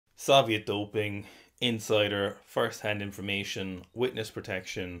Soviet doping, insider, first-hand information, witness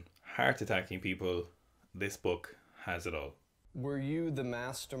protection, heart attacking people. This book has it all. Were you the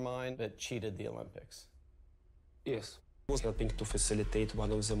mastermind that cheated the Olympics? Yes. I was helping to facilitate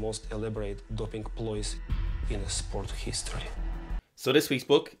one of the most elaborate doping ploys in sport history. So this week's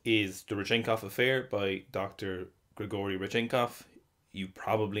book is The Rodchenkov Affair by Dr. Grigory Rodchenkov. You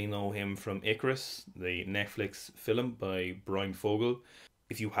probably know him from Icarus, the Netflix film by Brian Fogel.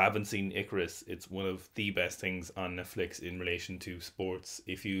 If you haven't seen Icarus, it's one of the best things on Netflix in relation to sports.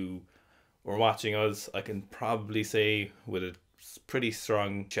 If you were watching us, I can probably say with a pretty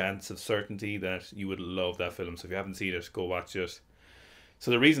strong chance of certainty that you would love that film. So if you haven't seen it, go watch it.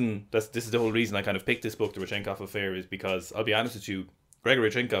 So the reason, this is the whole reason I kind of picked this book, The Rodchenkov Affair, is because, I'll be honest with you,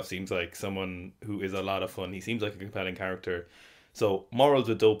 Grigory Rodchenkov seems like someone who is a lot of fun. He seems like a compelling character. So morals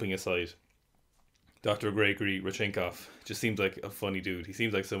with doping aside, Dr. Grigory Rodchenkov just seems like a funny dude. He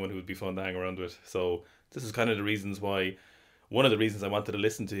seems like someone who would be fun to hang around with. So this is kind of the reasons why, one of the reasons I wanted to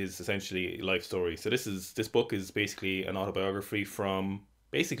listen to his essentially life story. So this book is basically an autobiography from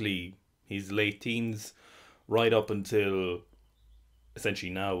basically his late teens right up until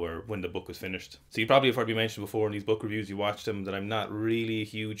essentially now, or when the book was finished. So you probably have heard me mention before in these book reviews, you watched them, that I'm not really a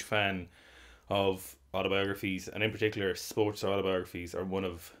huge fan of autobiographies, and in particular sports autobiographies are one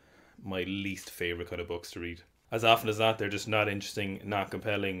of my least favourite kind of books to read. As often as not, they're just not interesting, not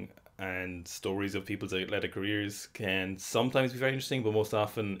compelling, and stories of people's athletic careers can sometimes be very interesting, but most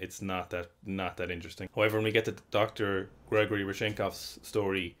often it's not that interesting. However, when we get to Dr. Grigory Rodchenkov's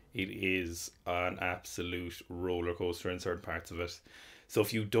story, it is an absolute roller coaster in certain parts of it. So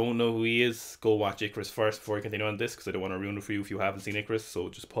if you don't know who he is, go watch Icarus first before I continue on this, because I don't want to ruin it for you if you haven't seen Icarus. So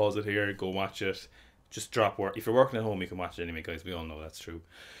just pause it here, go watch it. Just drop work. If you're working at home, you can watch it anyway, guys. We all know that's true.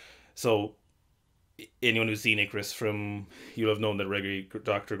 So anyone who's seen Icarus you'll have known that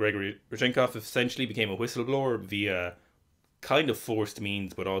Dr. Grigory Rodchenkov essentially became a whistleblower via kind of forced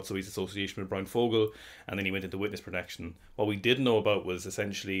means, but also his association with Brian Fogel, and then he went into witness protection. What we didn't know about was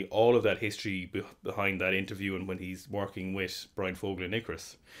essentially all of that history behind that interview and when he's working with Brian Fogel in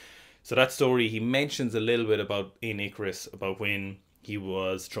Icarus. So that story he mentions a little bit about in Icarus, about when he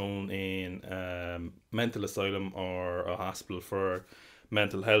was thrown in a mental asylum or a hospital for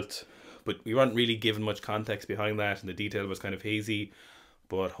mental health, but we weren't really given much context behind that, and the detail was kind of hazy.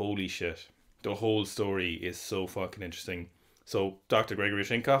 But holy shit, the whole story is so fucking interesting. So Dr. Grigory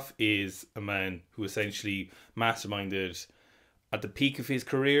Rodchenkov is a man who essentially masterminded at the peak of his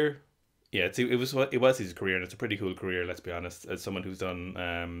career. Yeah, it was his career, and it's a pretty cool career, let's be honest, as someone who's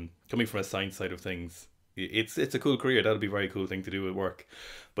done coming from a science side of things. It's a cool career. That'll be a very cool thing to do at work.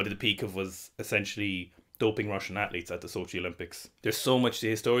 But at the peak of was essentially doping Russian athletes at the Sochi Olympics. There's so much to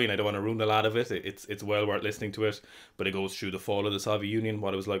his story, and I don't want to ruin a lot of it. It's well worth listening to it, but it goes through the fall of the Soviet Union,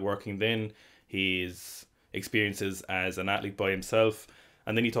 what it was like working then, his experiences as an athlete by himself,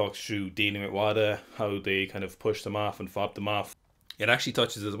 and then he talks through dealing with WADA, how they kind of pushed them off and fought them off. It actually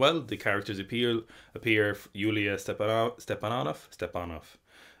touches as well, the characters appear Yulia Stepanov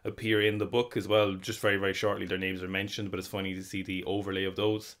appear in the book as well, just very, very shortly. Their names are mentioned, but it's funny to see the overlay of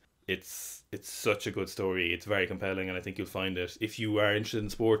those. It's such a good story. It's very compelling, and I think you'll find it. If you are interested in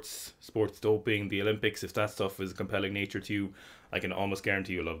sports doping, the Olympics, if that stuff is a compelling nature to you, I can almost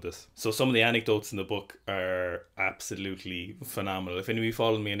guarantee you'll love this. So some of the anecdotes in the book are absolutely phenomenal. If any of you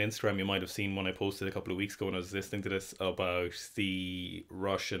followed me on Instagram, you might have seen one I posted a couple of weeks ago when I was listening to this about the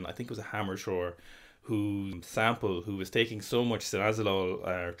Russian, I think it was a hammer thrower, who was taking so much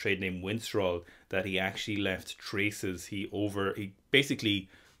stanozolol, trade name Winstrol, that he actually left traces. He basically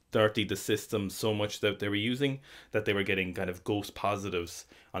dirtied the system so much that they were using that they were getting kind of ghost positives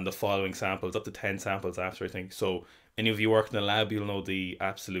on the following samples, up to 10 samples after, I think. So any of you work in a lab, you'll know the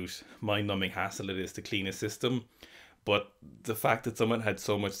absolute mind-numbing hassle it is to clean a system. But the fact that someone had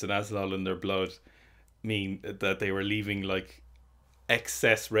so much stanozolol in their blood mean that they were leaving like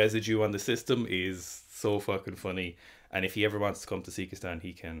excess residue on the system is so fucking funny. And if he ever wants to come to Sikistan,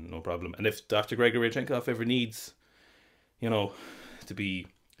 he can, no problem. And if Dr. Grigory Rodchenkov ever needs, to be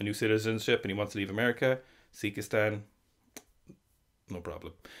a new citizenship and he wants to leave America, Sikistan, no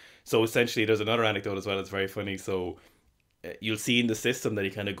problem. So essentially there's another anecdote as well that's very funny. So you'll see in the system that he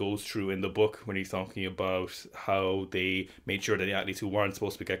kind of goes through in the book when he's talking about how they made sure that the athletes who weren't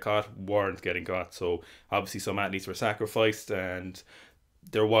supposed to get caught weren't getting caught. So obviously some athletes were sacrificed, and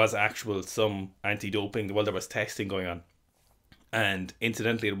there was some anti-doping, well, there was testing going on. And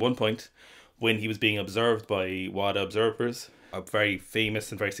incidentally, at one point when he was being observed by WADA observers, a very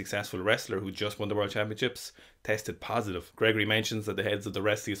famous and very successful wrestler who just won the World Championships tested positive. Grigory mentions that the heads of the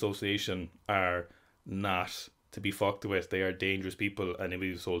Wrestling Association are not to be fucked with. They are dangerous people, and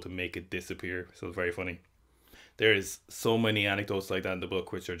he was told to make it disappear. So it's very funny. There is so many anecdotes like that in the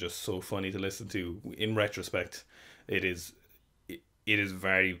book, which are just so funny to listen to. In retrospect, it is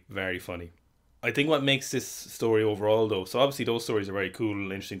very, very funny. I think what makes this story overall, though, so obviously those stories are very cool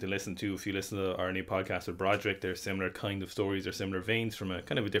and interesting to listen to. If you listen to our new podcast with Broderick, they're similar kind of stories, or similar veins from a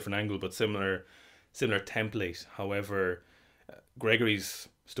kind of a different angle, but similar template. However, Grigory's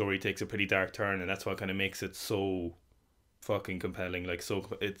story takes a pretty dark turn, and that's what kind of makes it so fucking compelling. Like, so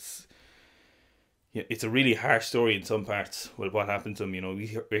it's a really harsh story in some parts with what happened to him. You know,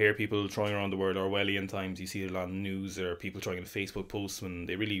 we hear people throwing around the word Orwellian times. You see it a lot on the news, or people throwing in Facebook posts when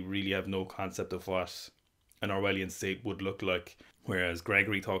they really, really have no concept of what an Orwellian state would look like. Whereas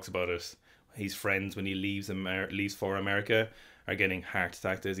Grigory talks about it. His friends, when he leaves for America, are getting heart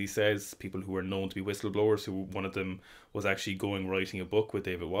attacked, as he says. People who are known to be whistleblowers, who one of them was actually writing a book with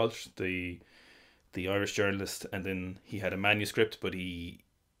David Walsh, the Irish journalist, and then he had a manuscript, but he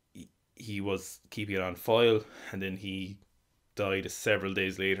was keeping it on file, and then he died several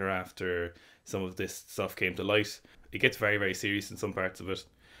days later after some of this stuff came to light. It gets very, very serious in some parts of it.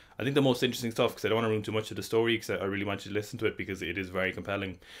 I think the most interesting stuff, because I don't want to ruin too much of the story, because I really want you to listen to it because it is very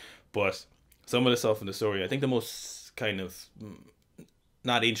compelling, but some of the stuff in the story, I think the most kind of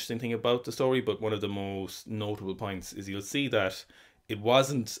not interesting thing about the story, but one of the most notable points, is you'll see that it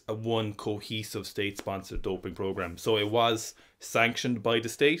wasn't a one cohesive state-sponsored doping program. So it was sanctioned by the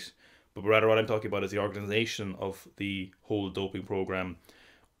state, but rather what I'm talking about is the organization of the whole doping program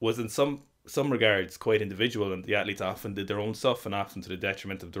was in some regards quite individual, and the athletes often did their own stuff, and often to the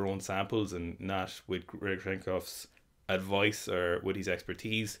detriment of their own samples, and not with Rodchenkov's advice or with his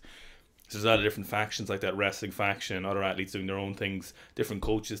expertise. So there's a lot of different factions like that, wrestling faction, other athletes doing their own things, different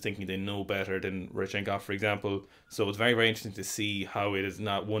coaches thinking they know better than Rodchenkov, for example. So it's very, very interesting to see how it is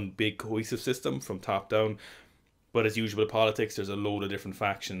not one big cohesive system from top down, but as usual with politics, there's a load of different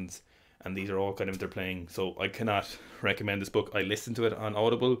factions, and these are all kind of interplaying. So I cannot recommend this book. I listened to it on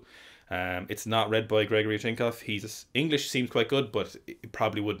Audible. It's not read by Grigory Rodchenkov. His English seems quite good, but it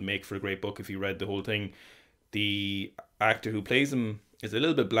probably would make for a great book if you read the whole thing. The actor who plays him is a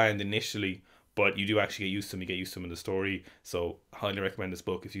little bit bland initially, but you do actually get used to him. You get used to him in the story. So highly recommend this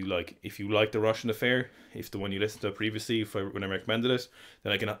book if you like the Russian Affair, if the one you listened to previously, when I recommended it,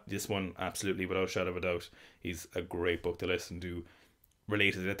 then this one absolutely, without a shadow of a doubt, is a great book to listen to,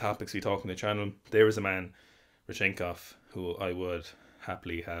 related to the topics we talk on the channel. There is a man, Rodchenkov, who I would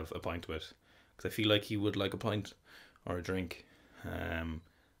happily have a pint with, because I feel like he would like a pint or a drink, and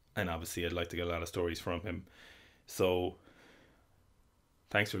obviously I'd like to get a lot of stories from him. So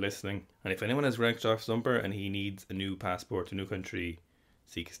thanks for listening, and if anyone has Rodchenkov's number and he needs a new passport to a new country,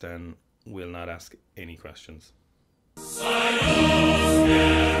 Sikhistan will not ask any questions.